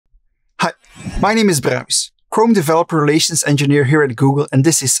My name is Bramus, Chrome Developer Relations Engineer here at Google, and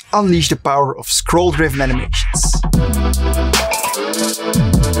this is Unleash the Power of Scroll-Driven Animations.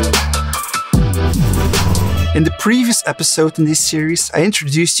 In the previous episode in this series, I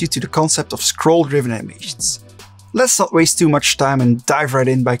introduced you to the concept of scroll-driven animations. Let's not waste too much time and dive right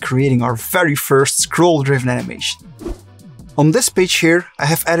in by creating our very first scroll-driven animation. On this page here, I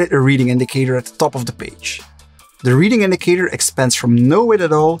have added a reading indicator at the top of the page. The reading indicator expands from no width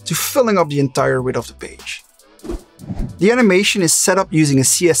at all to filling up the entire width of the page. The animation is set up using a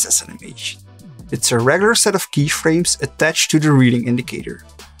CSS animation. It's a regular set of keyframes attached to the reading indicator.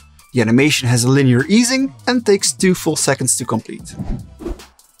 The animation has a linear easing and takes 2 full seconds to complete.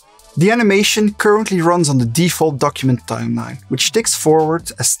 The animation currently runs on the default document timeline, which ticks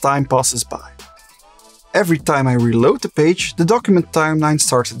forward as time passes by. Every time I reload the page, the document timeline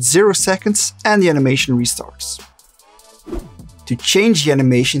starts at 0 seconds and the animation restarts. To change the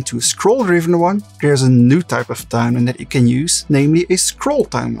animation to a scroll-driven one, there's a new type of timeline that you can use, namely a scroll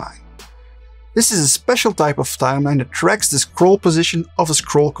timeline. This is a special type of timeline that tracks the scroll position of a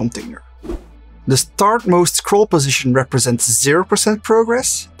scroll container. The startmost scroll position represents 0%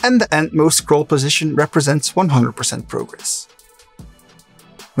 progress, and the endmost scroll position represents 100% progress.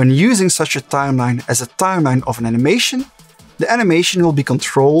 When using such a timeline as a timeline of an animation, the animation will be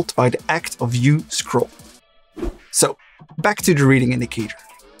controlled by the act of you scroll. So, back to the reading indicator.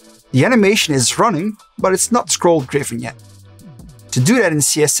 The animation is running, but it's not scroll-driven yet. To do that in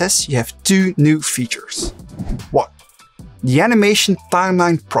CSS, you have 2 new features. 1. The animation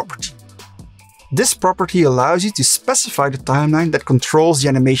timeline property. This property allows you to specify the timeline that controls the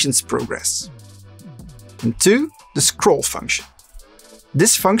animation's progress. And 2. The scroll function.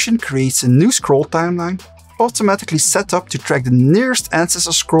 This function creates a new scroll timeline, automatically set up to track the nearest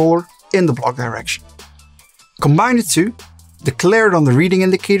ancestor scroller in the block direction. Combine the 2, declare it on the reading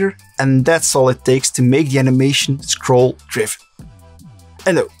indicator, and that's all it takes to make the animation scroll-driven.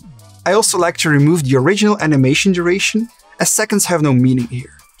 And no, I also like to remove the original animation duration, as seconds have no meaning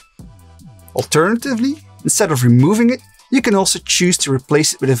here. Alternatively, instead of removing it, you can also choose to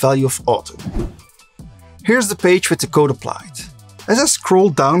replace it with a value of auto. Here's the page with the code applied. As I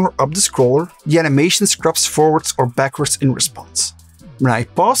scroll down or up the scroller, the animation scrubs forwards or backwards in response. When I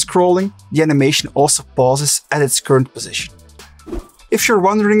pause scrolling, the animation also pauses at its current position. If you're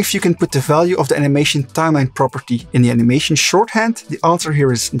wondering if you can put the value of the animation timeline property in the animation shorthand, the answer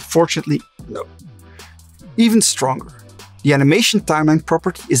here is unfortunately no. Even stronger, the animation timeline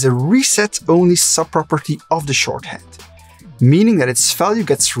property is a reset-only subproperty of the shorthand, meaning that its value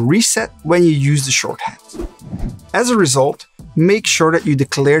gets reset when you use the shorthand. As a result, make sure that you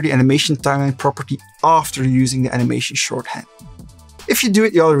declare the animation timeline property after using the animation shorthand. If you do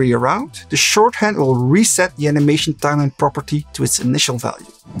it the other way around, the shorthand will reset the animation timeline property to its initial value.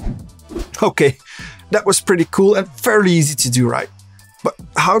 Okay, that was pretty cool and fairly easy to do, right? But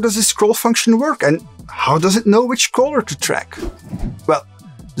how does this scroll function work, and how does it know which scroller to track? Well,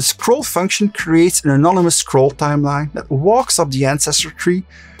 the scroll function creates an anonymous scroll timeline that walks up the ancestor tree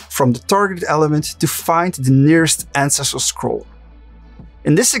from the targeted element to find the nearest ancestor scroller.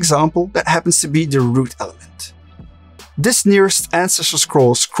 In this example, that happens to be the root element. This nearest ancestor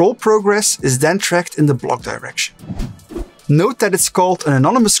scroll's scroll progress is then tracked in the block direction. Note that it's called an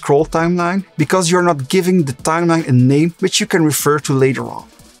anonymous scroll timeline because you're not giving the timeline a name which you can refer to later on.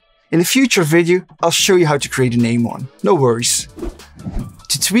 In a future video, I'll show you how to create a name one, no worries.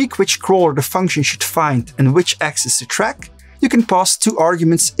 To tweak which scroller the function should find and which axis to track, you can pass 2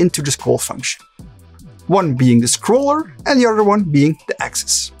 arguments into the scroll function. One being the scroller and the other one being the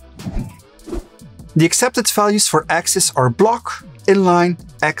axis. The accepted values for axis are block, inline,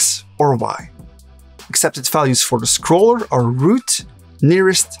 X, or Y. Accepted values for the scroller are root,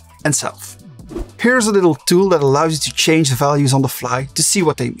 nearest, and self. Here's a little tool that allows you to change the values on the fly to see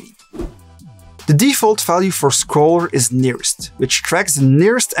what they mean. The default value for scroller is nearest, which tracks the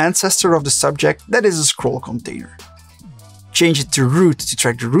nearest ancestor of the subject that is a scroll container. Change it to root to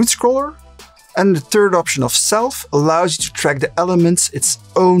track the root scroller, and the third option of self allows you to track the element's its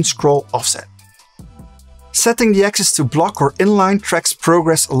own scroll offset. Setting the axis to block or inline tracks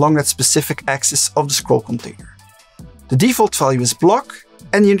progress along that specific axis of the scroll container. The default value is block,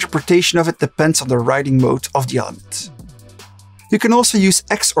 and the interpretation of it depends on the writing mode of the element. You can also use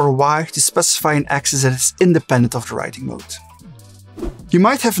X or Y to specify an axis that is independent of the writing mode. You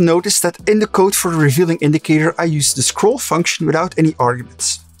might have noticed that in the code for the revealing indicator I use the scroll function without any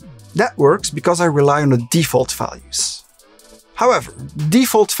arguments. That works because I rely on the default values. However, the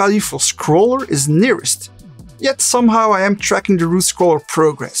default value for scroller is nearest, yet somehow I am tracking the root scroller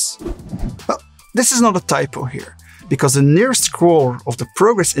progress. Well, this is not a typo here, because the nearest scroller of the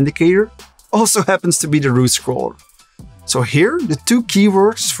progress indicator also happens to be the root scroller. So here, the two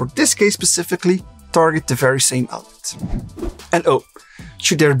keywords for this case specifically target the very same element. And oh,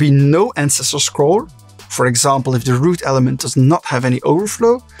 should there be no ancestor scroller, for example if the root element does not have any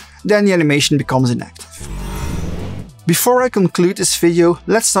overflow, then the animation becomes inactive. Before I conclude this video,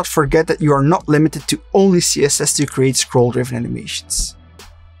 let's not forget that you are not limited to only CSS to create scroll-driven animations.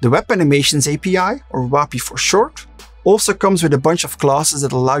 The Web Animations API, or WAAPI for short, also comes with a bunch of classes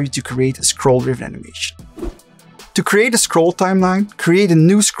that allow you to create a scroll-driven animation. To create a scroll timeline, create a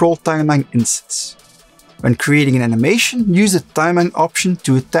new scroll timeline instance. When creating an animation, use the timeline option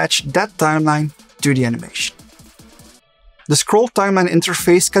to attach that timeline to the animation. The scroll timeline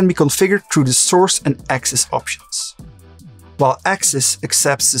interface can be configured through the source and axis options. While axis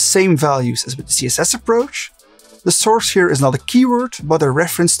accepts the same values as with the CSS approach, the source here is not a keyword, but a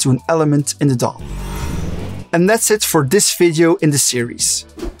reference to an element in the DOM. And that's it for this video in the series.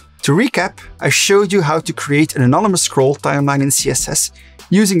 To recap, I showed you how to create an anonymous scroll timeline in CSS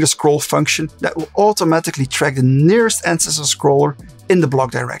using the scroll function that will automatically track the nearest ancestor scroller in the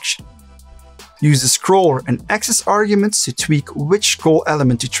block direction. Use the scroller and axis arguments to tweak which scroll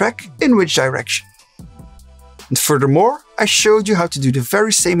element to track in which direction. And furthermore, I showed you how to do the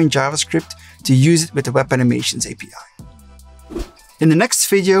very same in JavaScript to use it with the Web Animations API. In the next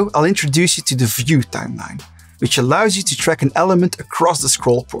video, I'll introduce you to the view timeline, which allows you to track an element across the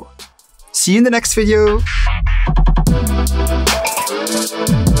scroll port. See you in the next video!